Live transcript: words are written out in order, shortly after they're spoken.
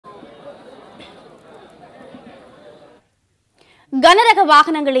கனரக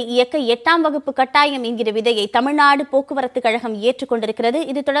வாகனங்களை இயக்க 8ஆம் வகுப்பு கட்டாயம் என்கிற விதையை தமிழ்நாடு போக்குவரத்து கழகம் ஏற்றுக்கொண்டிருக்கிறது.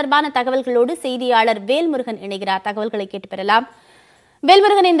 இது தொடர்பான தகவல்களோடு செய்தியாளர் வேல்முருகன் இணைகிறார். தகவல்களை கேட்டு பெறலாம்.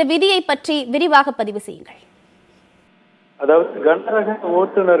 வேல்முருகன், இந்த விதியை பற்றி விரிவாக பதிவு செய்யுங்கள். அதாவது கனரக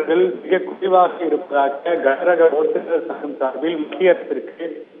ஓட்டுநர்கள் மிக குறைவாக இருப்பதாக கனரக ஓட்டுநர் சங்கம் சார்பில் மத்திய அரசிற்கு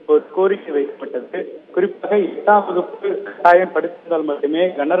ஒரு கோரிக்கை வைக்கப்பட்டது. குறிப்பாக 8ஆம் வகுப்பு கட்டாயம் படித்திருந்தால் மட்டுமே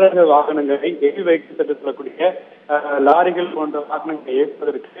கனரக வாகனங்களை எதிர் வைத்து சென்று சொல்லக்கூடிய லாரிகள் போன்ற வாகனங்களை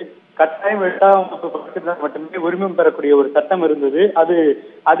இயக்குவதற்கு கட்டாயம் 8ஆம் வகுப்பு படித்திருந்தால் மட்டுமே உரிமம் பெறக்கூடிய ஒரு சட்டம் இருந்தது. அது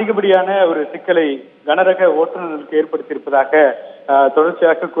அதிகப்படியான ஒரு சிக்கலை கனரக ஓட்டுநர்களுக்கு ஏற்படுத்தியிருப்பதாக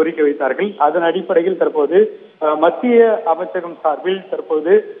தொடர்ச்சியாக கோரிக்கை வைத்தார்கள். அதன் அடிப்படையில் தற்போது மத்திய அமைச்சகம் சார்பில்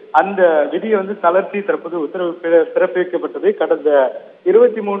தற்போது அந்த விதியை தளர்த்தி தற்போது உத்தரவு பிறப்பிக்கப்பட்டது. கடந்த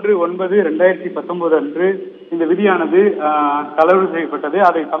 23/9/2019 அன்று இந்த விதியானது தளர்வு செய்யப்பட்டது.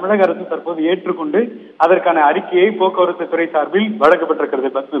 அதை தமிழக அரசு தற்போது ஏற்றுக்கொண்டு அதற்கான அறிக்கையை போக்குவரத்து துறை சார்பில்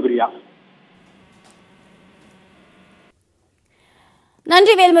வழங்கப்பட்டிருக்கிறது. பத்மபிரியா.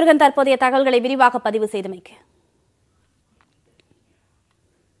 நன்றி வேல்முருகன், தற்போதைய தகவல்களை விரிவாக பதிவு செய்தமைக்கு.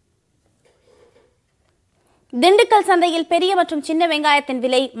 திண்டுக்கல் சந்தையில் பெரிய மற்றும் சின்ன வெங்காயத்தின்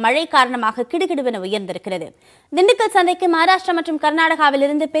விலை மழை காரணமாக கிடுகிடுவென உயர்ந்திருக்கிறது. திண்டுக்கல் சந்தைக்கு மகாராஷ்டிரா மற்றும் கர்நாடகாவில்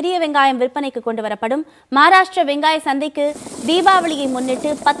இருந்து பெரிய வெங்காயம் விற்பனைக்கு கொண்டு வரப்படும். மகாராஷ்டிரா வெங்காய சந்தைக்கு தீபாவளியை முன்னிட்டு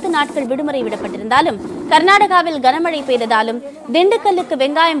 10 நாட்கள் விடுமுறை விடப்பட்டிருந்தாலும் கர்நாடகாவில் கனமழை பெய்ததாலும் திண்டுக்கல்லுக்கு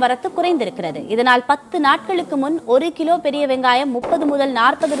வெங்காயம் வரத்து குறைந்திருக்கிறது. இதனால் 10 நாட்களுக்கு முன் 1 கிலோ பெரிய வெங்காயம் 30 முதல்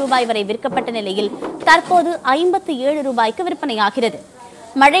 40 ரூபாய் வரை விற்கப்பட்ட நிலையில் தற்போது 57 ரூபாய்க்கு விற்பனையாகிறது.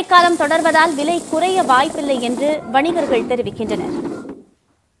 மழைக்காலம் தொடர்வதால் விலை குறைய வாய்ப்பில்லை என்று வணிகர்கள் தெரிவிக்கின்றனர்.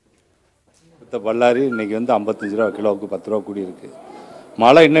 பல்லாரி இன்னைக்கு 55 ரூபா கிலோவுக்கு 10 ரூபா கூடி இருக்கு.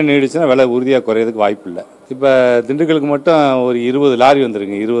 மழை இன்னும் நீடிச்சுன்னா விலை உறுதியாக குறையிறதுக்கு வாய்ப்பு இல்லை. இப்போ திண்டுக்கலுக்கு மட்டும் ஒரு 20 லாரி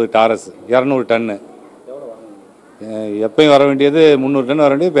வந்துருங்க, 20 டாரஸ் 200 டன்னு. எப்பயும் வர வேண்டியது 300 டன்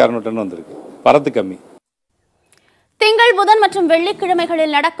வர வேண்டியது இப்போ 200 டன் வந்திருக்கு. வரத்து கம்மி. திங்கள், புதன் மற்றும்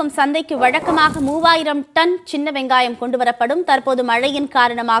வெள்ளிக்கிழமைகளில் நடக்கும் சந்தைக்கு வழக்கமாக 3000 டன் சின்ன வெங்காயம் கொண்டுவரப்படும். தற்போது மழையின்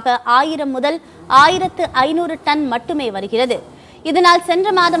காரணமாக 1000 முதல் 1500 டன் மட்டுமே வருகிறது. இதனால் சென்ற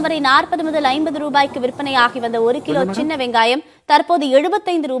மாதம் வரை 40 முதல் 50 ரூபாய்க்கு விற்பனையாகி வந்த 1 கிலோ சின்ன வெங்காயம் தற்போது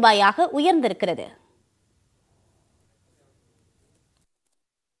 75 ரூபாயாக உயர்ந்திருக்கிறது.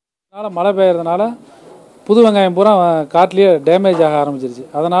 மழை பெய்யறதுனால புது வெங்காயம் பூரா காட்டிலேயே டேமேஜ் ஆக ஆரம்பிச்சிருச்சு.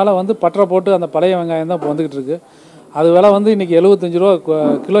 அதனால் பற்ற போட்டு அந்த பழைய வெங்காயம் தான் இப்போ வந்துக்கிட்டு இருக்கு. அது விலை இன்றைக்கி 75 ரூபா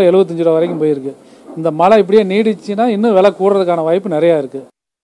கிலோ, 75 ரூபா வரைக்கும் போயிருக்கு. இந்த மழை இப்படியே நீடிச்சுன்னா இன்னும் விலை கூடுறதுக்கான வாய்ப்பு நிறையா இருக்குது.